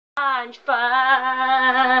Sponge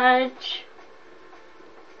Fudge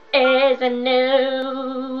is a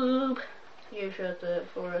noob. You shut the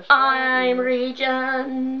forest. I'm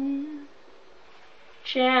region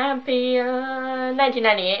champion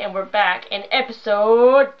 1998, and we're back in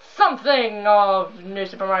episode something of New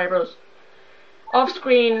Super Mario Bros. Off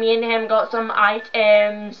screen, me and him got some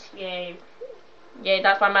items. Yay. Yeah,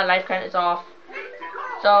 that's why my life count is off.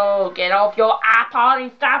 So get off your iPod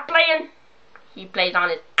and start playing. He plays on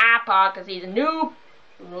his iPod because he's a noob.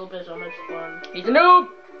 Noob is so much fun. He's a noob.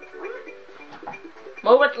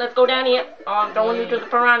 Move it, let's go down here. Oh, I'm throwing you to the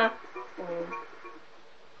piranha.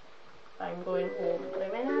 I'm going home.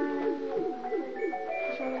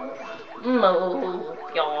 Move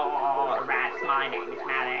your rats. My name is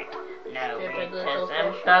Malik. No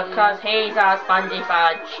racism because he's a spongy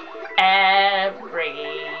fudge. Everybody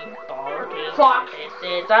Fuck. This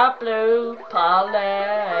is a blooper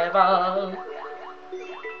level.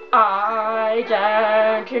 I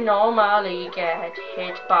don't normally get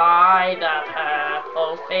hit by the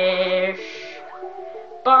purple fish,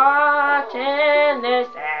 but in this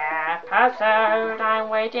episode I'm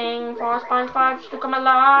waiting for SpongeBob to come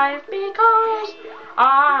alive because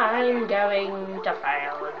I'm going to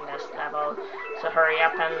fail in this level. So hurry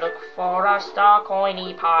up and look for a star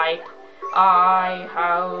coiny pipe. I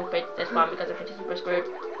hope it's this one because if it isn't, we're screwed.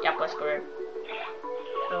 Yep, we're screwed.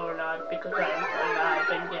 No, not because I'm alive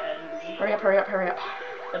again. Hurry up, hurry up, hurry up.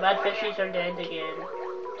 The bad fishies are dead again.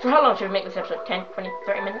 So how long should we make this episode? 10, 20,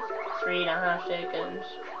 30 minutes? 3.5 seconds.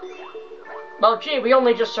 Well, gee, we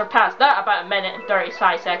only just surpassed that about a minute and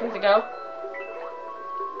 35 seconds ago.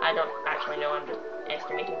 I don't actually know, I'm just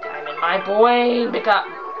estimating time in my brain because...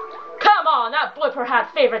 Come on, that blooper had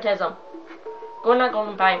favoritism. Go in that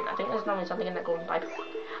golden pipe. I think there's normally something in that golden pipe.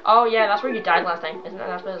 Oh yeah, that's where you died last time, isn't it?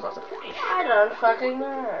 That's where there's lots of fish. I don't fucking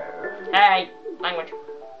know. Hey, language.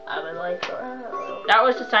 I would like to know. That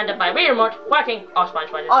was the sound of my Wii remote working. Oh,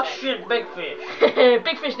 SpongeBob. Oh shit, big fish.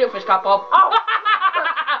 Big fish, little fish, cat Bob. Oh!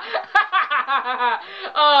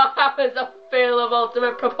 Oh, that was a fail of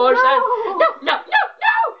ultimate proportion. No, no, no,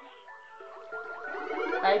 no!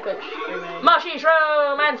 I could scream. Mushy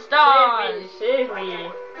shroom and stars. Save me, save me.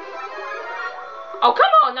 Oh,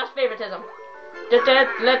 come on, that's favoritism.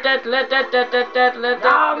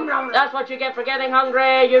 That's what you get for getting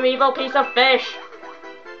hungry, you evil piece of fish.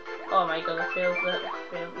 Oh my god, I failed that.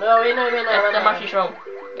 No, wait, no. Get the mushy shroom.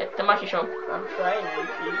 Get the mushy shroom. I'm trying to,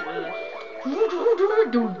 Jesus.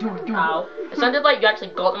 Ow. It sounded like you actually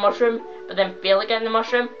got the mushroom, but then failed at getting the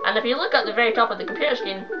mushroom. And if you look at the very top of the computer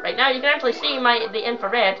screen right now, you can actually see the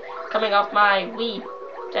infrared coming off my Wii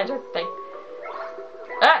sensor thing.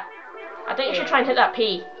 Ah! I think you should try and hit that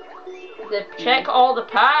P. The P. Check all the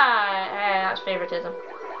pie. That's favoritism.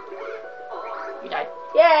 You died.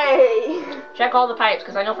 Yay! Check all the pipes,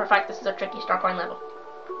 because I know for a fact this is a tricky star coin level.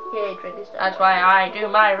 Yay, tricky star. That's why I do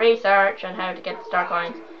my research on how to get the star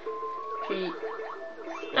coins. Cheat.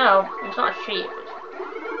 No, it's not a cheat.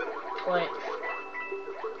 What?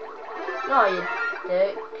 No, you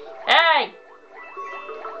dick. Hey!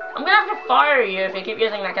 I'm gonna have to fire you if you keep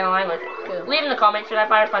using that kind of language. Cool. Leave in the comments, should I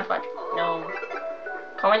fire SpongeBob? No.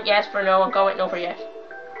 Comment yes for no and comment no for yes.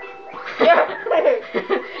 Yay!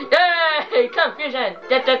 Confusion!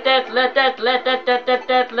 Don't start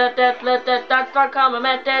coming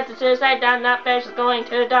at that. The suicide down, that fish is going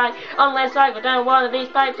to die. Unless I go down one of these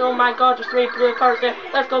pipes. Oh my god, there's 3 blue cards there.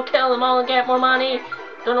 Let's go kill them all and get more money.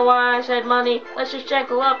 Don't know why I said money. Let's just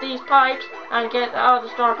check up these pipes and get all the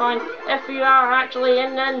star coins. If you are actually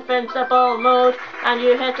in invincible mode and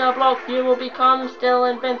you hit a block, you will become still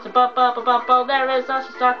invincible. There is a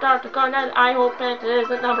star coin and I hope it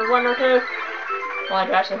isn't number 1 or 2. Well, I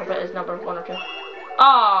do actually hope it is number 1 or 2.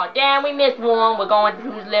 Oh, damn, we missed one. We're going to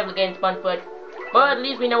who's level against SpongeBob. But at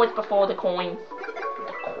least we know it's before the coins.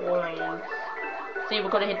 The coins. See,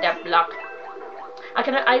 we're going to hit that block. I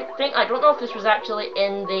don't know if this was actually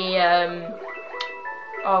in the,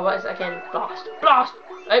 oh, what is it again? Blast. Blast!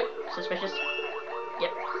 Oh, suspicious.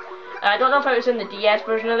 Yep. I don't know if it was in the DS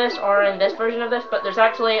version of this or in this version of this, but there's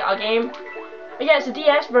actually a game. Yeah, it's a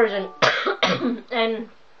DS version. In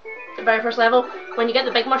the very first level, when you get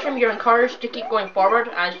the big mushroom, you're encouraged to keep going forward,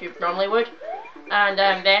 as you normally would. And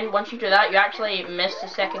then, once you do that, you actually miss the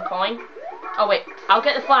second coin. Oh wait, I'll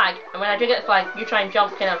get the flag, and when I do get the flag, you try and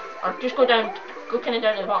jump kind of, or just go down, go kind of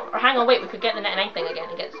down to the bottom. Or hang on, wait, we could get the 99 thing again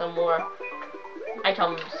and get some more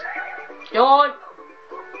items. Don't!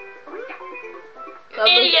 You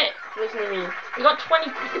idiot! Listen to me. You got 20,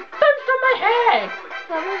 it bounced on my head!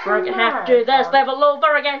 We're gonna have to do this level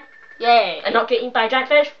over again. Yay! And not get eaten by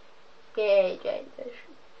jackfish. Yay, jackfish.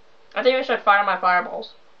 I think I should fire my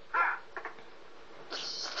fireballs.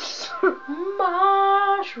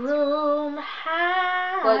 Mushroom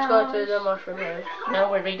House. Let's go to the mushroom house.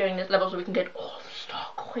 Now we're redoing this level so we can get all the star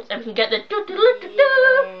coins and we can get the do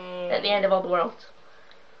at the end of all the worlds.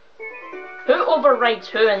 Who overrides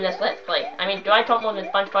who in this Let's Play? I mean, do I talk more than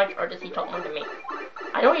SpongeBob or does he talk more than me?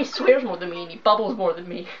 I know he swears more than me and he bubbles more than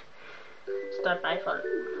me. It's not my fault.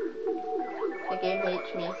 The game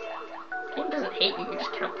hates me. The game doesn't hate you, you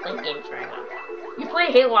just can't play games very well. You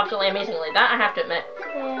play Halo absolutely amazingly, that I have to admit.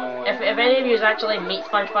 If any of you actually meet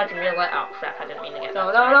SpongeBob and realize, oh crap, I didn't mean to get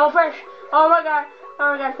that. No, fish! Oh my god,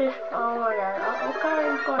 fish! Oh my god,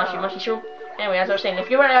 okay, Mushy shroom. Anyway, as I was saying, if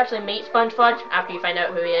you were to actually meet SpongeBob after you find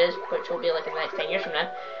out who he is, which will be like in the next 10 years from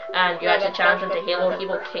now, and you actually challenge him to Halo, he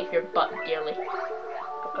will kick your butt dearly.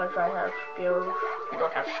 Because I have skills. You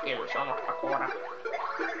don't have skills, you're not a quarter.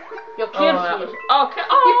 You killed me.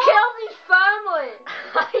 You killed his family.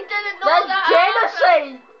 I didn't know That's that.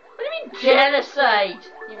 genocide. What do you mean genocide?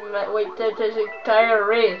 You wiped out his entire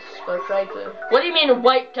race by trying to. What do you mean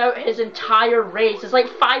wiped out his entire race? It's like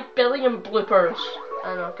 5 billion bloopers.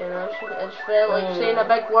 I know, okay, no, it's felt like saying a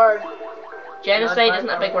big word. Genocide isn't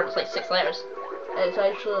a big word, it's like 6 letters. It's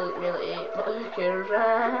actually really 8, but who cares?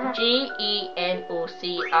 Genocide, and it's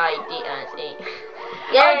 8.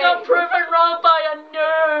 Yay. I got proven wrong by a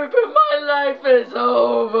noob! My life is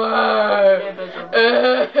over!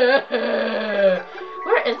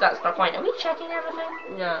 Where is that star point? Are we checking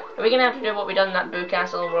everything? Yeah. Are we gonna have to do what we done in that Boo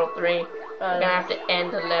Castle in World 3? We're gonna have to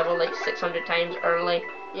end the level like 600 times early.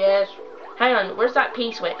 Yes. Hang on, where's that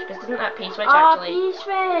P-switch? Because isn't that P-switch actually... Oh,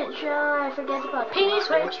 P-switch! Oh, I forget about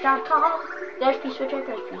P-switch.com. There's P-switch, I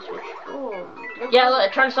press P-switch. Oh. Yeah, look,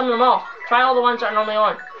 it turns some of them off. Try all the ones that are normally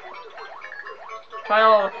on. Try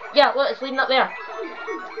all... Yeah, look, it's leading up there.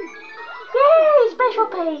 Yay, special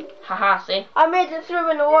P! Haha, see? I made it through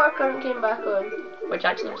when the water current came back on. Which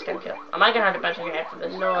actually was kind of cool. Am I gonna have to bounce on your head for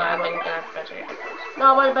this? No, yeah, I'm gonna have to bounce on your head for this. No,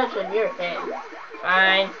 I want to bounce on your head.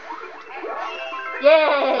 Fine.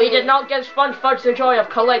 Yay! We did not give SpongeBob the joy of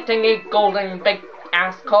collecting a golden big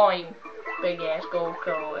ass coin. Big ass gold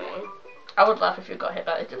coin. I would laugh if you got hit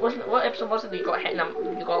by it. Wasn't what episode was it that you got hit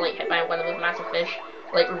and you got like hit by one of those massive fish?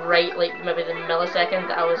 Like right like maybe the millisecond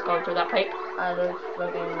that I was going through that pipe. I don't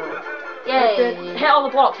fucking know. Yay! Hit all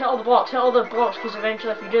the blocks, hit all the blocks, hit all the blocks, because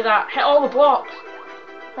eventually if you do that, hit all the blocks.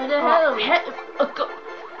 How the hell?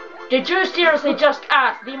 Did you seriously just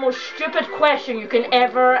ask the most stupid question you can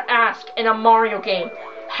ever ask in a Mario game?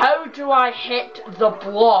 How do I hit the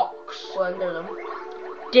blocks? Go under them.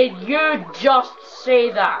 Did you just say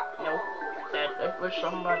that? No. That was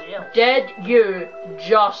somebody else. Did you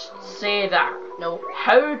just say that? No.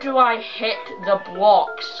 How do I hit the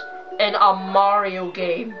blocks in a Mario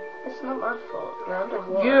game? It's not my fault. We're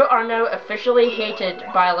underwater. You are now officially hated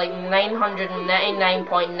by like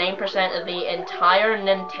 999.9% of the entire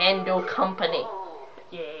Nintendo company.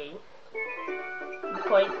 Yay.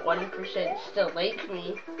 0.1% still likes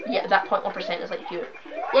me. Yeah, that 0.1% is like you.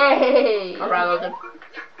 Yay! Or rather,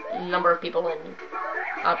 the number of people in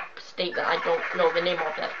a state that I don't know the name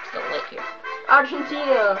of that still like you.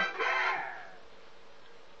 Argentina!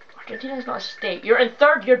 Argentina is not a state. You're in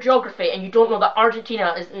 3rd year geography and you don't know that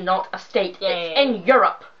Argentina is not a state. Yay. It's in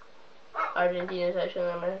Europe. Argentina is actually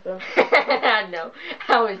in America. No,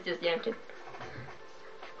 I was just yanking.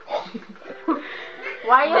 Why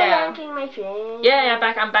are you Yeah. yanking my chain? Yeah,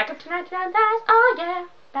 I'm back up to 99 lives. Oh yeah,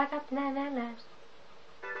 back up to 99 lives.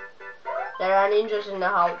 There are ninjas in the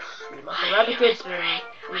house. We must eradicate them. I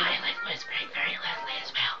like whispering very loudly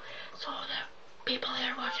as well, so the people that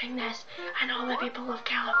are watching this and all the people of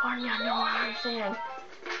California know what I'm saying.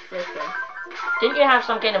 Listen. Didn't you have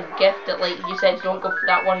some kind of gift that like you said don't go for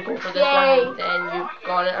that one, go for this Yay. one, and you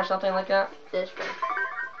got it or something like that? This one.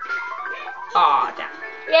 Aw, damn.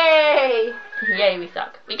 Yay! Yay, we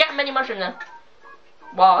suck. We get a mini mushroom then.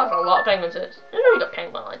 Wow, that's a lot of penguins. I didn't know we got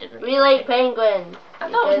penguin. I didn't. We like penguins. I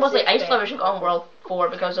thought it was mostly ice lovers you got on World 4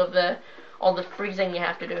 because of all the freezing you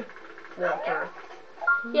have to do. Water.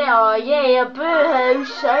 Yeah, oh, yeah, a boo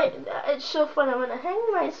house. It's so fun. I'm gonna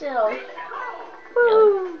hang myself.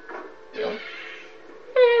 Woo. Really?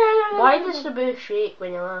 Why does the boo shake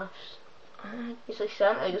when he laughs? It's like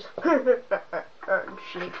Santa just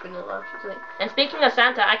shakes when he laughs. It's like And speaking of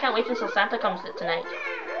Santa, I can't wait until Santa comes tonight.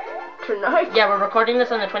 tonight. Yeah, we're recording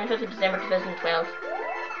this on the 25th of December 2012.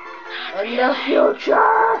 In the future.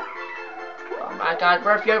 Oh my god,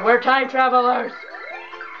 we're time travelers!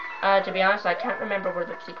 To be honest, I can't remember where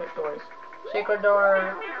the secret door is. Secret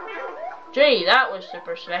door. Gee, that was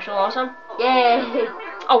super special, awesome. Yay.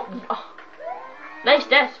 Oh, nice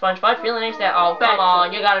death, SpongeBob. Really nice death. Oh, come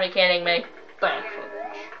on, you gotta be kidding me. Backflip.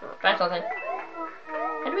 Try something.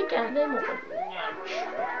 How do we get them open?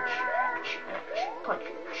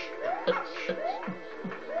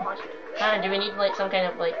 And do we need like some kind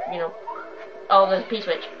of like, you know, oh, there's a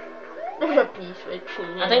P-switch. There's a P-switch.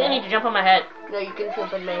 I think I need to jump on my head. No, you can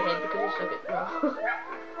jump on my head because you suck it. No.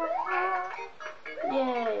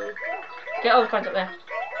 Yay. Get all the coins up there.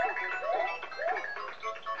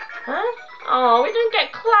 Huh? Oh, we didn't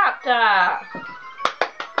get clapped at.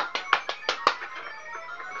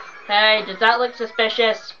 Hey, does that look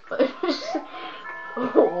suspicious?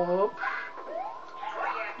 Oh.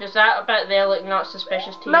 Does that about there look not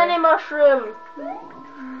suspicious to you? Mini mushroom.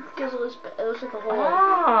 Because it looks like a hole.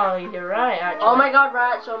 Oh, you're right, actually. Oh my god,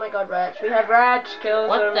 rats. Oh my god, rats. We have rats. Kill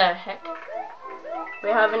What them. the heck? We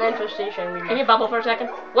have an infestation. Can you bubble for a second?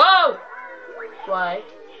 Whoa! Why?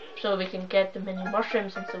 So we can get the mini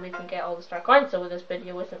mushrooms and so we can get all the star coins so this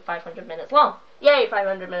video isn't 500 minutes long. Yay,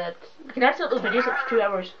 500 minutes. I can actually those videos up to 2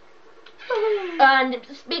 hours. And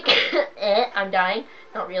speaking, I'm dying.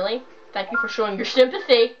 Not really. Thank you for showing your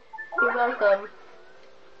sympathy. You're welcome.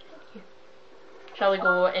 Shall we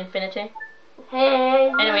go infinity?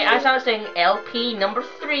 Hey. Anyway, as I was saying, LP number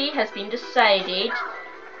 3 has been decided.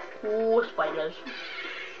 Oh, spiders.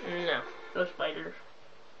 No. No spiders.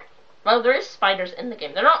 Well, there is spiders in the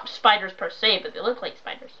game. They're not spiders per se, but they look like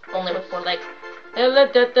spiders. Only with 4 legs. That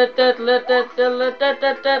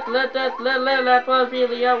was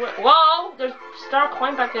really whoa! There's star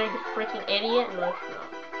coin back there, you freaking idiot. No, it's not.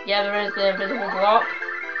 Yeah, there is the invisible block.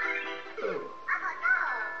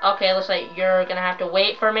 Okay, looks like you're gonna have to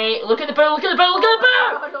wait for me. Look at the boo! Look at the boo! Look at the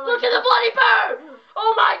boo! Look at the bloody boo!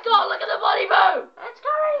 Oh my god! Look at the bloody boo! It's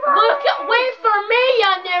coming. Look at wait for me, you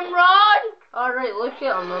Nimrod! Alright, look at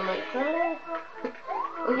him. I'm like,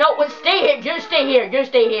 No, well, stay here. You stay here. You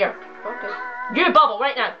stay here. okay. You bubble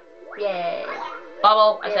right now. Yay.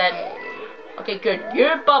 Bubble, I said. Yay. Okay, good.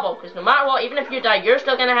 You bubble, because no matter what, even if you die, you're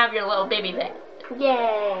still gonna have your little baby thing.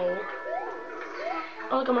 Yay.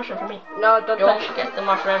 Oh, look, a mushroom for me. No, don't Don't touch. get the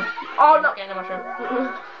mushroom. Oh, Don't no. get the mushroom.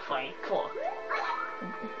 Fine, fuck.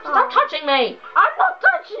 Stop touching me. I'm not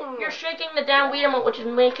touching. You're shaking the damn Wii remote, which is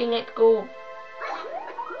making it go.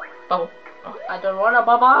 Bubble. Oh, I don't want to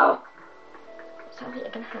bubble. sadly,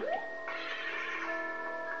 I'm gonna have to.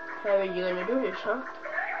 How are you gonna do this, huh?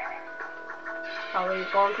 How are you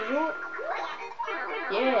going to do it?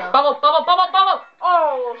 Yeah. Bubble, bubble, bubble, bubble!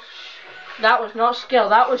 Oh, That was not skill,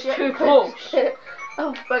 that was too close.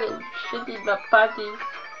 Oh, fucking shit in my panties.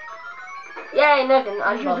 Yay, nothing.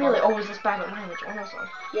 Are you really always this bad at mileage, honestly?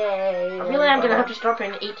 Yay. I really am gonna have to start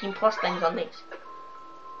putting 18 plus things on these.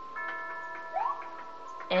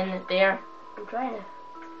 In there. I'm trying to.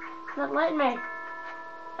 It's not letting me.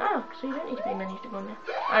 Oh, so you don't need to be many to go in there.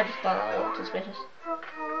 I just thought that looked suspicious.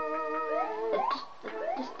 It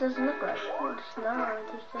just doesn't look right. It's not. It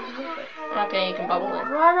just doesn't look right. Okay, you can bubble in.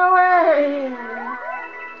 Run away!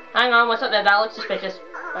 Hang on, what's up there? That looks suspicious.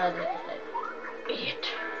 Idiot.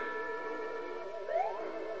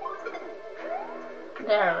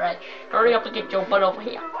 They're rich. Hurry up and get your butt over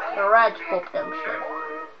here. The rats poop them shit.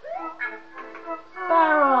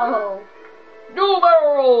 Barrel! No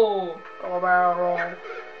barrel! Oh, barrel.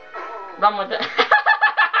 Run with it.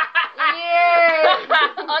 Yay!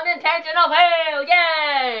 Unintentional fail!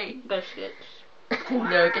 Yay! Biscuits.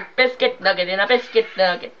 Nugget, biscuit, nugget in a biscuit,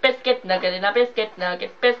 nugget, biscuit, nugget in a biscuit,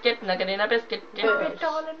 nugget, biscuit, nugget in a biscuit. Dip it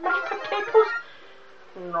all in mashed potatoes.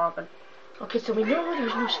 Nugget. Okay, so we know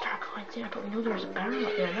there's no star coins there, but we know there's a barrel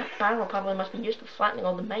up there, and that barrel probably must be used for flattening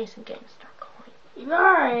all the mice and getting star coins.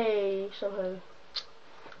 Yay! Somehow.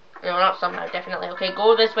 No, not somehow, definitely. Okay,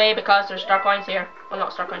 go this way because there's star coins here. Well,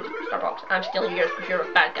 not star coins, star blocks. I'm stealing yours because you're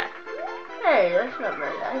a bad guy. Hey, that's not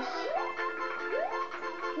very nice.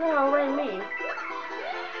 No, what do you mean?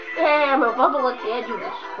 Hey, I'm a bubble at the edge of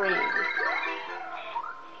the screen.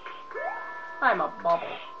 I'm a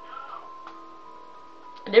bubble.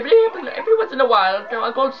 And every once in a while, you know,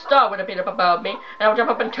 a gold star would appear up above me, and I would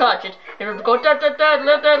jump up and touch it, and it would go da da da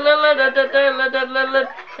da da da da da da da da,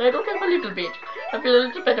 and I don't have a little bit. I feel a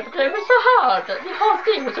little better, but it was so hard. The whole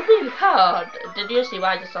thing was really hard. Did you see what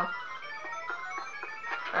I just saw?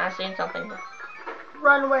 I seen something.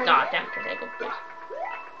 Run away. God damn it, I go, please.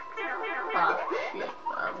 Oh shit,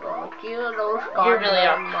 I'm gonna kill those You really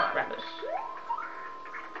are goddamn crap. mice.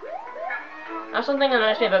 That's something that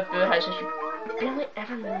annoys me about Boo House is you barely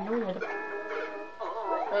ever know where the...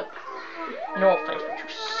 No offense, but you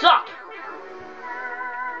suck!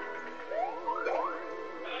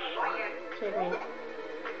 Save me.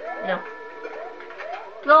 No.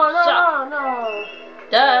 No, no, Suck. no, no.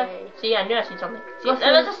 Duh! Hey. See, I knew I seen something. See, What's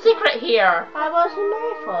there's a secret here! That wasn't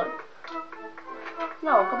my fault.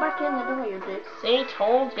 No, go back in the door, you dick. See,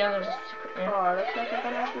 told you there's a secret here. Oh, looks like I'm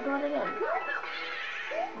gonna have to do it again.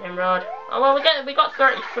 Nimrod. Oh well, we got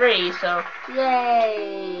 33, so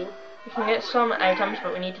Yay! We can get some items,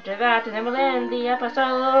 but we need to do that, and then we'll end the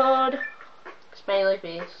episode. Smiley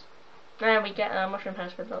face. And we get a mushroom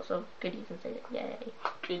house with lots of goodies inside it. Yay.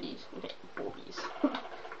 Goodies. Boobies. I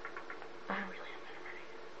really am ready.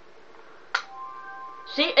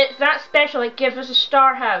 See, it's that special. It gives us a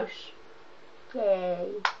star house. Yay.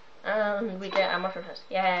 And we get a mushroom house.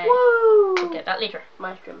 Yay. Woo! We'll get that later.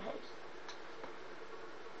 Mushroom house.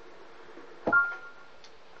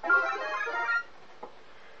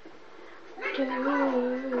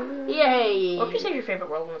 Yay! What would you say is your favourite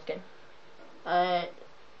world in this game? I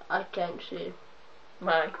can't say.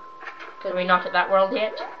 Why? Are we not at that world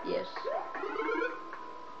yet? Yes.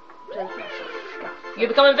 You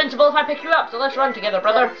become invincible if I pick you up, so let's run together,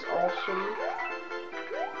 brother. That's awesome.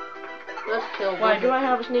 Let's kill Why one. do I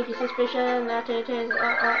have a sneaky suspicion that it is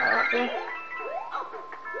up there?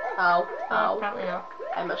 Ow. Ow. Apparently not.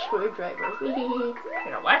 I'm a screwdriver. You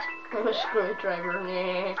know what? I'm a screwdriver.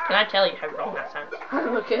 Can I tell you how wrong that sounds?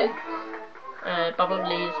 Okay. Bubble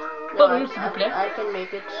please. No, Bubble, s'il vous plaît. I can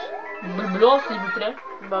make it. Bubble, s'il vous plaît.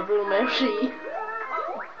 Bubble merci.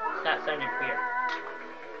 That sounded weird.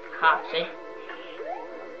 Ha, see?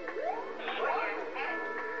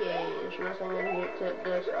 Yay, there's nothing in here except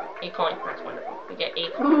this. A coin, that's wonderful. We get a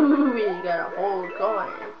coin. Ooh, we got a whole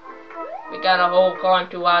coin. We got a whole coin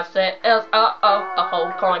to ourselves. A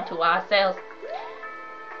whole coin to ourselves.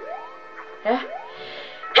 Yeah.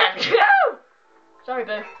 Sorry,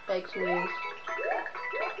 boo. Big sneeze.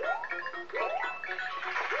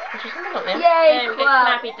 There's just something up there. Yay, we get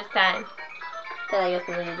clap. snappy this time. Then I guess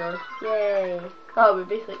the lady does. Yay. Oh, we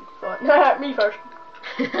basically fought. Me first.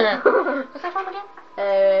 What's that from again?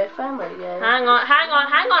 Family Guy. Hang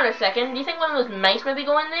on a second. Do you think one of those mice maybe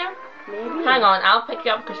go in there? Maybe. Hang on, I'll pick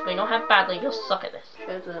you up because we know how badly you'll suck at this.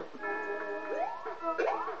 Shut up.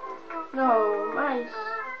 No, mice.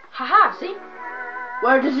 Haha, see?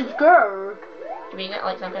 Where does it go? Do we get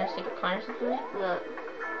like some kind of secret coin or something? No,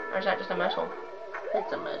 Or is that just a mouse hole?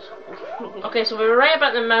 it's a mouse. Okay, so we were right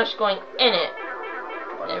about the mouse going in it.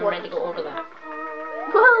 Then we're What? ready to go over that.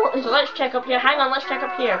 Well, So let's check up here. Hang on, let's check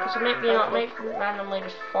up here because it might randomly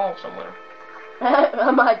just fall somewhere.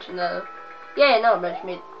 imagine that. Yeah, no, imagine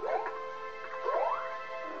me.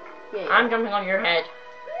 Yeah. I'm jumping on your head.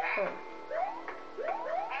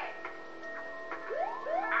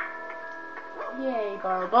 Yay,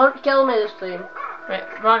 Barl. Don't kill me this time.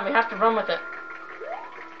 Right, run. We have to run with it.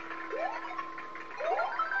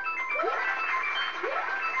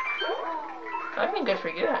 That'd be good for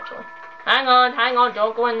you, actually. Hang on.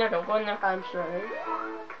 Don't go in there. Don't go in there. I'm sorry.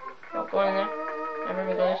 Don't go in there.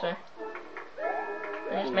 Everybody go this way.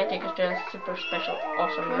 And this might take us to a super special,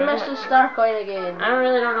 awesome We room. missed the star coin again. I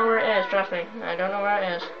really don't know where it is, trust me. I don't know where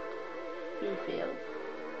it is. You failed.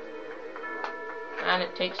 And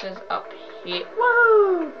it takes us up here.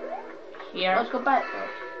 Woo! Here. Let's go back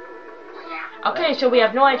now. Okay, so we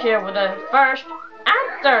have no idea where the first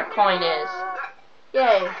and third coin is.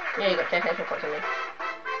 Yay. There you go, 10 points on me.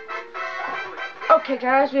 Okay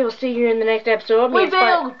guys, we will see you in the next episode. We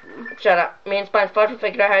failed! Shut up. Me and SpongeBob will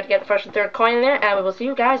figure out how to get the first and third coin in there, and we will see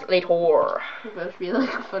you guys later. It must be like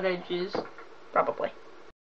for edges. Probably.